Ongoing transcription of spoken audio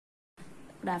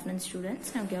Good afternoon,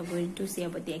 students. Now we are going to see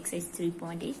about the exercise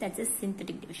 3.8, that's a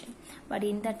synthetic division. But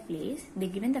in that place, they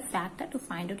given the factor to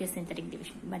find out your synthetic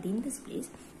division. But in this place,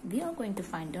 we are going to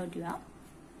find out your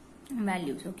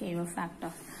values, okay, your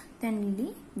factor. Then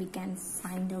only we can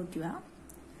find out your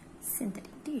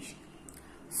synthetic division.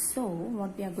 So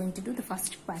what we are going to do, the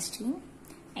first question,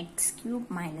 x cube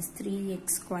minus 3x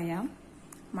square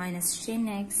minus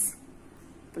 10x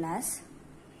plus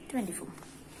 24.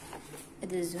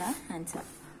 This is our answer.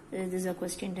 This is a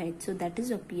question, right? So that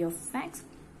is a p of x.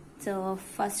 So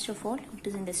first of all, it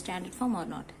is in the standard form or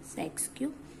not. So x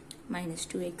cube minus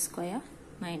 2x square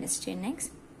minus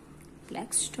 10x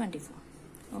plus 24.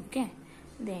 Okay.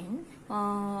 Then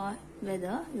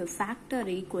whether your factor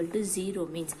equal to 0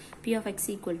 means p of x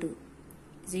equal to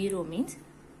 0 means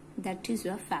that is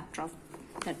your factor of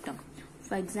that term.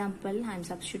 For example, I am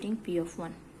substituting p of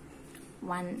 1.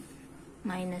 1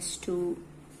 minus 2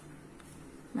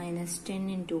 minus 10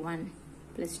 into 1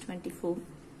 plus 24.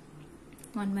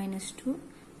 1 minus 2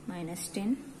 minus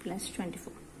 10 plus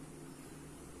 24.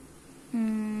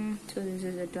 So this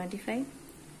is a 25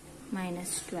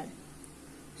 minus 12.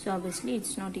 So obviously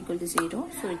it's not equal to 0.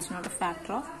 So it's not a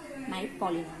factor of my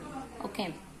polynomial.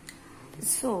 Okay.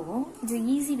 So the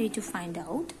easy way to find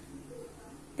out.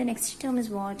 The next term is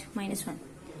what? Minus 1.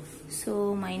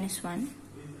 So minus 1.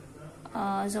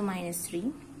 So minus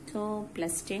 3. So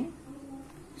plus 10.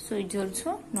 So it's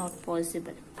also not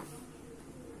possible.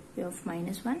 We have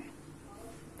minus 1.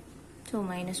 So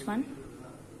minus 1.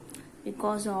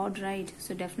 Because odd, right?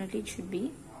 So definitely it should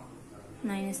be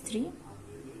minus 3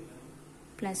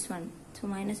 plus 1. So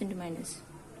minus into minus.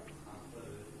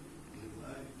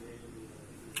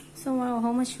 So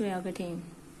how much we are getting?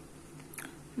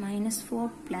 Minus 4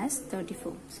 plus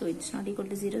 34. So it's not equal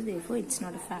to 0. Therefore it's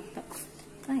not a factor.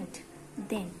 Right?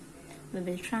 Then we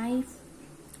will try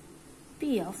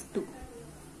p of 2.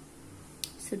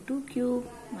 So 2 cube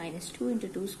minus 2 into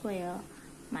 2 square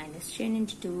minus 10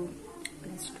 into 2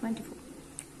 plus 24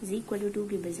 is equal to 2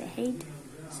 cube is a 8.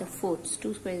 So 4. So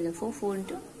 2 square is a 4. 4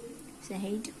 into so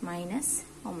 8 minus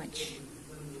how much?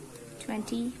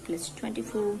 20 plus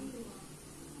 24.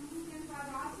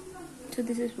 So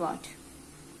this is what?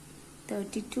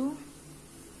 32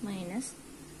 minus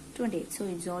 28. So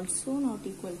it's also not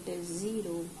equal to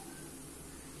 0.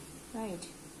 Right?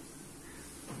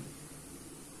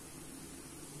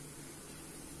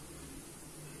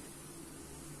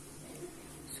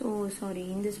 So sorry,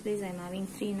 in this place I am having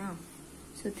 3 now.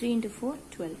 So 3 into 4,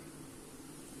 12.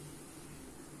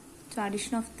 So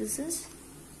addition of this is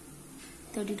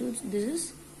 32. This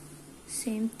is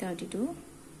same 32.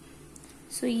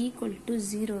 So equal to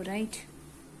 0, right?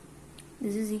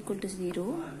 This is equal to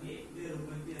 0.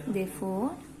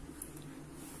 Therefore,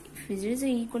 if it is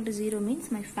equal to 0 means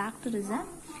my factor is a,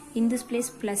 in this place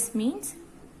plus means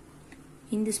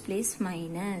in this place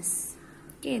minus.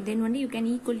 Okay, then only you can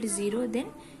equal to 0, then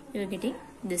you are getting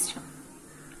this term.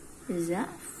 This is a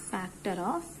factor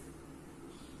of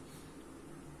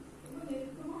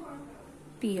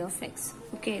p of x.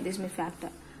 Okay, this is my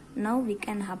factor. Now we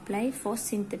can apply for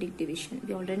synthetic division.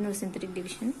 We already know synthetic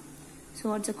division. So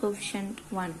what's the coefficient?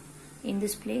 1. In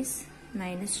this place,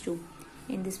 minus 2.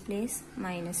 In this place,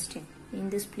 minus 10. In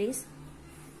this place,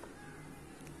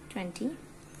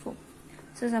 24.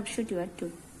 So substitute your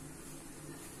 2.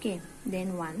 Okay,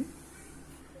 then 1.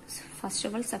 So first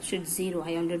of all, substitute 0.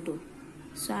 I already do.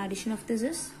 So addition of this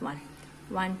is 1.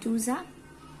 1 2s are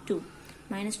 2.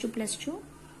 Minus 2 plus 2,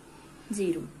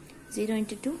 0. 0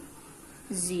 into 2,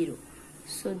 0.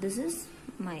 So this is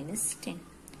minus 10.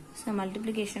 So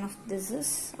multiplication of this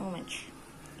is how much?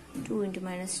 2 into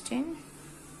minus 10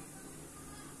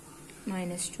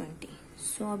 minus 20.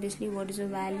 So obviously what is the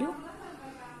value?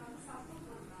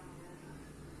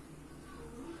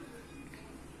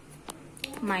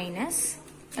 Minus,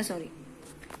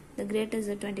 the greater is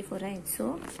the 24, right?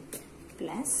 So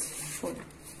plus 4.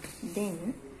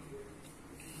 Then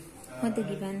what they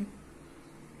given?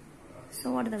 So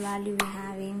what are the value we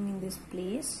having in this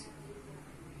place?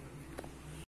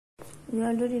 We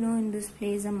already know in this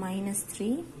place a minus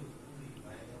 3.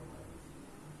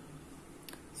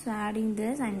 So adding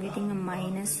this, I am getting a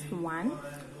minus 1.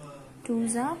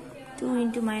 2s are 2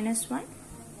 into minus 1.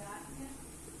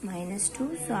 Minus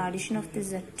 2. So addition of this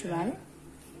is at 12.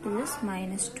 This is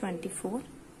minus 24.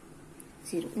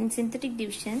 0. In synthetic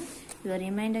division, your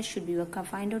remainder should be,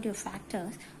 find out your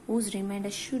factors whose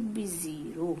remainder should be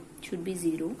 0. Should be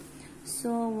 0.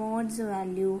 So what's the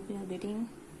value we are getting?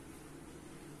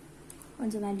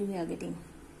 What's the value we are getting?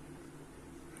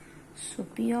 So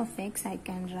p of x I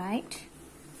can write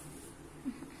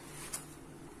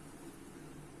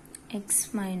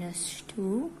x minus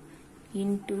 2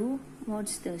 into,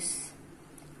 what's this,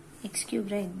 x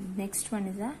cube, right? Next one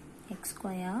is a x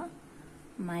square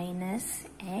minus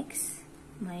x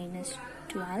minus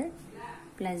 12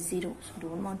 plus 0. So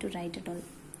don't want to write at all.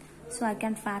 So I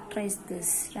can factorize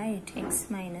this, right? X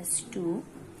minus 2.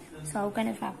 So how can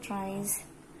I factorize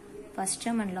first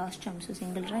term and last term? So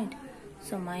single, right?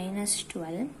 So minus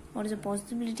 12. What is the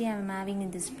possibility I am having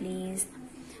in this place?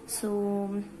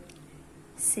 So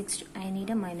 6, I need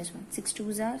a minus 1. 6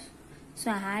 2s are.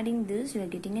 So adding this, you are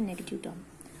getting a negative term.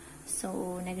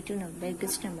 So negative number,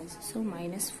 biggest numbers. So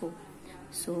minus 4.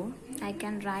 So I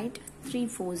can write 3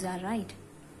 4s are, right?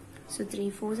 So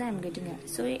 3 4s I am getting a.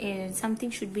 So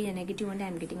something should be a negative one. I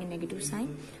am getting a negative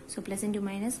sign. So plus into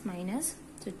minus, minus.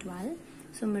 So 12.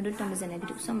 So middle term is a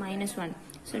negative. So minus 1.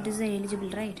 So it is eligible,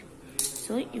 right?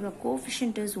 So if your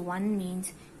coefficient is 1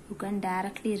 means you can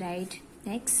directly write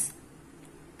x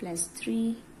plus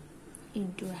 3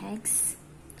 into x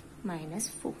minus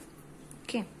 4.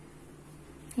 Okay.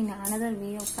 In another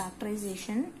way of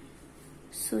factorization,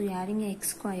 so you are adding x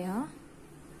square,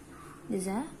 this is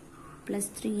a plus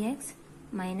 3x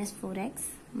minus 4x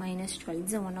minus 12.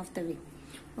 This is one of the way.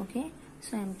 Okay.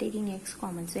 So I am taking x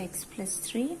common. So x plus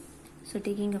 3. So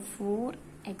taking a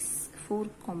 4x 4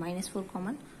 minus 4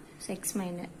 common. So x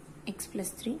minus x plus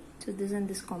 3. So this and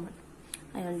this common.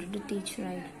 I already teach,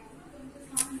 right?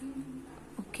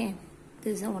 Okay.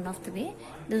 This is one of the way.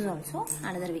 This is also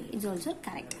another way. It's also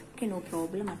correct. Okay, no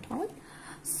problem at all.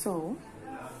 So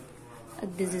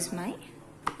this is my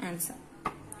answer.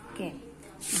 Okay.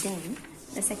 Then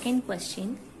the second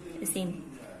question, the same.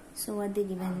 So what they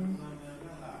given?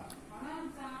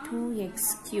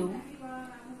 2x cube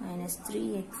minus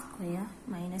 3x square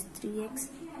minus 3x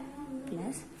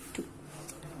plus 2.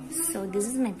 So this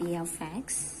is my p of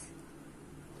x.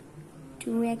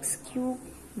 2x cube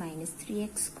minus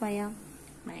 3x square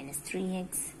minus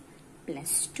 3x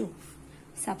plus 2.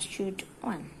 Substitute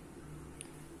 1.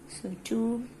 So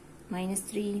 2 minus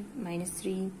 3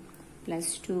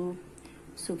 plus 2.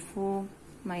 So 4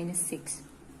 minus 6.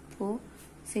 4,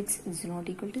 6 is not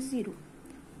equal to 0.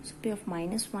 So p of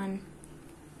minus 1.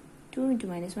 2 into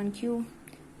minus 1 cube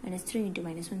minus 3 into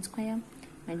minus 1 square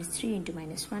minus 3 into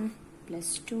minus 1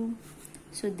 plus 2.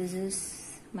 So this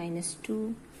is minus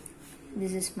 2.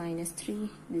 This is minus 3.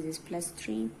 This is plus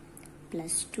 3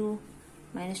 plus 2.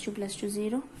 Minus 2 plus 2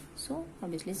 0. So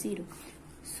obviously 0.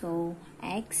 So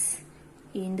x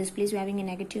in this place we are having a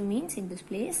negative means in this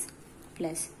place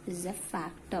plus. This is a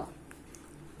factor.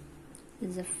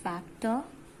 This is a factor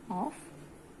of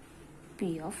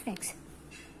p of x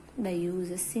by use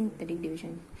of synthetic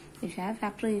division. If you have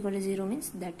factor equal to 0 means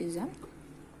that is a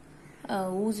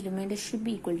whose remainder should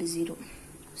be equal to 0.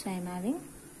 So I am having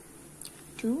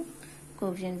 2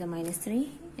 coefficients are minus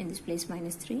 3 in this place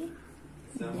minus 3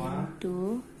 then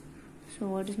 2. So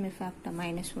what is my factor?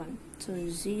 Minus 1. So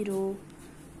 0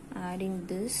 adding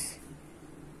this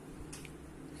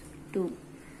 2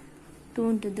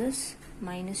 into this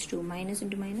minus 2 minus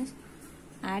into minus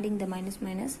adding the minus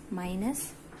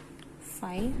minus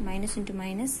 5 minus into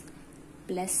minus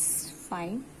plus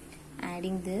 5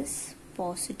 adding this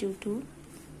positive 2.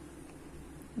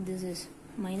 This is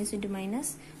minus into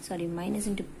minus, sorry, minus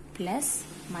into plus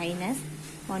minus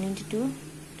 1 into 2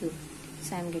 2.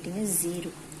 So I am getting a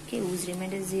 0. Okay, whose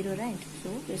remainder is 0, right? So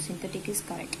your synthetic is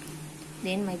correct.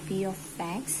 Then my p of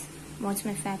x, what's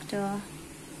my factor?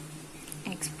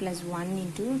 X plus 1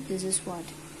 into this is what?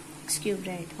 X cubed,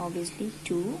 right? Obviously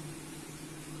 2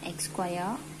 x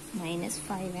square minus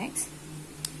 5x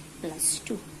plus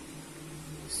 2.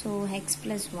 So x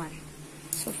plus 1.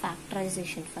 So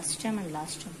factorization, first term and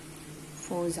last term.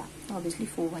 4s are, obviously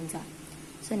 4 1s are.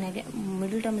 So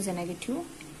middle term is a negative,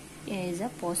 is a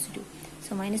positive.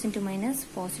 So minus into minus,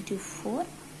 positive 4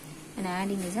 and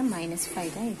adding is a minus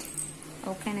 5, right?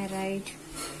 How can I write?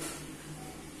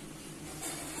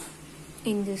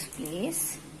 In this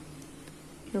place,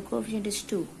 your coefficient is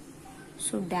 2.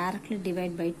 So directly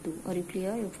divide by 2. Are you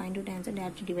clear? You find out answer,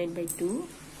 directly divide by 2.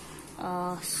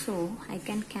 So I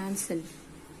can cancel.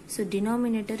 So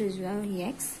denominator is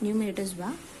x, numerator is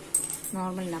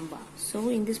normal number. So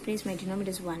in this place my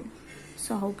denominator is 1.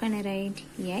 So how can I write?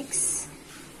 X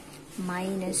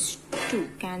minus 2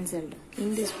 cancelled.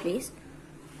 In this place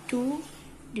 2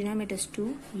 denominator is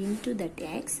 2 into that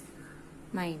x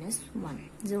minus 1.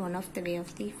 This is one of the way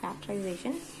of the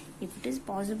factorization. If it is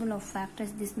possible of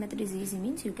factorize, this method is easy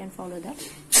means you can follow that.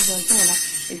 It's also one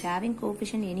of, if having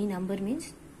coefficient any number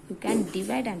means you can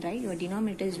divide and write your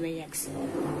denominator is x.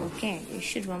 Okay, you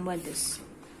should remember this.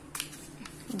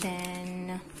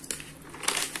 Then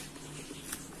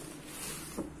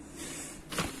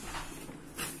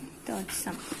third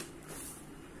sum.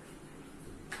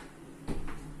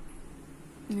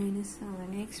 minus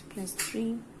 7x plus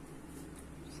 3,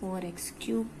 4x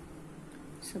cube.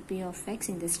 So p of x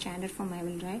in the standard form I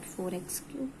will write 4x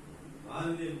cube.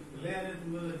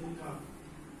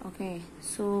 Okay,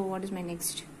 so what is my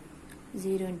next?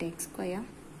 0 into x square.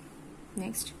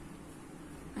 Next,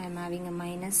 I am having a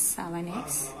minus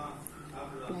 7x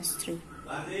plus 3.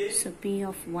 So p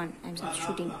of 1, I am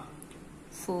substituting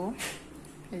 4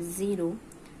 plus 0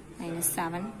 minus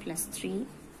 7 plus 3.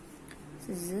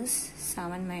 So this is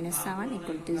 7 minus 7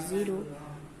 equal to 0.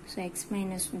 So x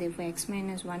minus, therefore x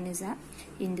minus 1 is a,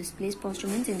 in this place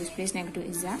positive means in this place negative,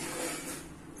 is a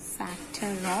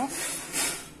factor of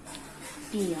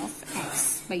p of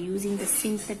x by using the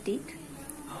synthetic.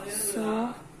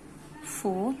 So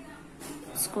 4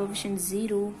 is coefficient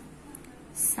 0,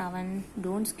 7,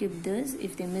 don't skip this.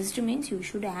 If they missed means you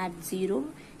should add 0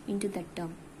 into that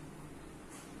term.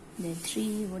 Then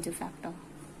 3, what's the factor?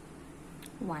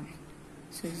 1.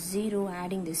 So 0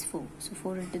 adding this 4. So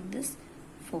 4 into this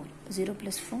 4. 0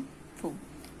 plus 4, 4.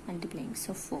 Multiplying.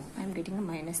 So 4. I am getting a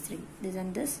minus 3. This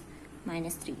and this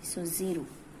minus 3. So 0.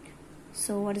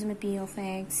 So what is my p of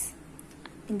x?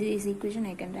 In this equation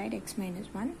I can write x minus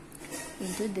 1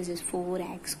 into this is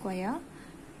 4x square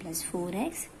plus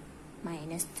 4x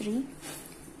minus 3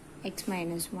 x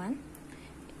minus 1.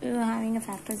 You are having a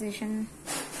factorization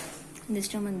this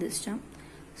term and this term.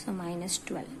 So minus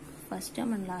 12. First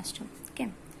term and last term. Okay.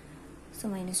 So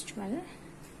minus 12.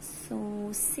 So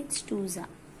 6 2s are.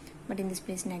 But in this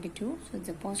place negative. So it's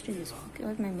a positive. This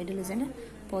because my middle is in a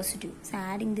positive. So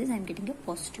adding this I am getting a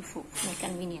positive 4. More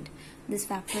convenient. This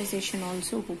factorization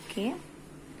also okay.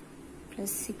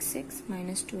 Plus 6x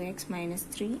minus 2x minus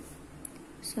 3.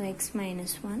 So x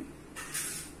minus 1.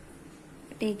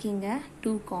 Taking a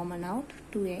 2 common out.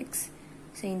 2x.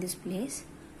 So in this place.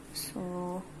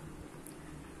 So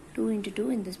 2 into 2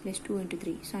 in this place 2 into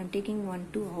 3. So I am taking 1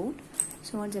 2 out.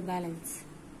 So what's the balance?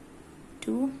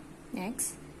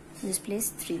 2x in this place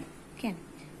 3. Okay.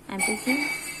 I am taking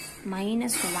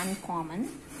minus 1 common.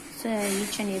 So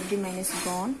each and every minus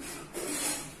gone.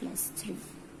 Plus 3.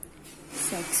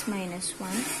 So x minus 1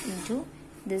 into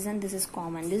this and this is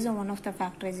common. This is one of the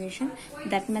factorization.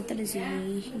 That method is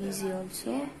easy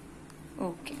also.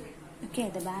 Okay. Okay,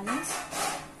 the balance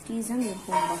is on your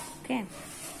homework. Okay.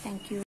 Thank you.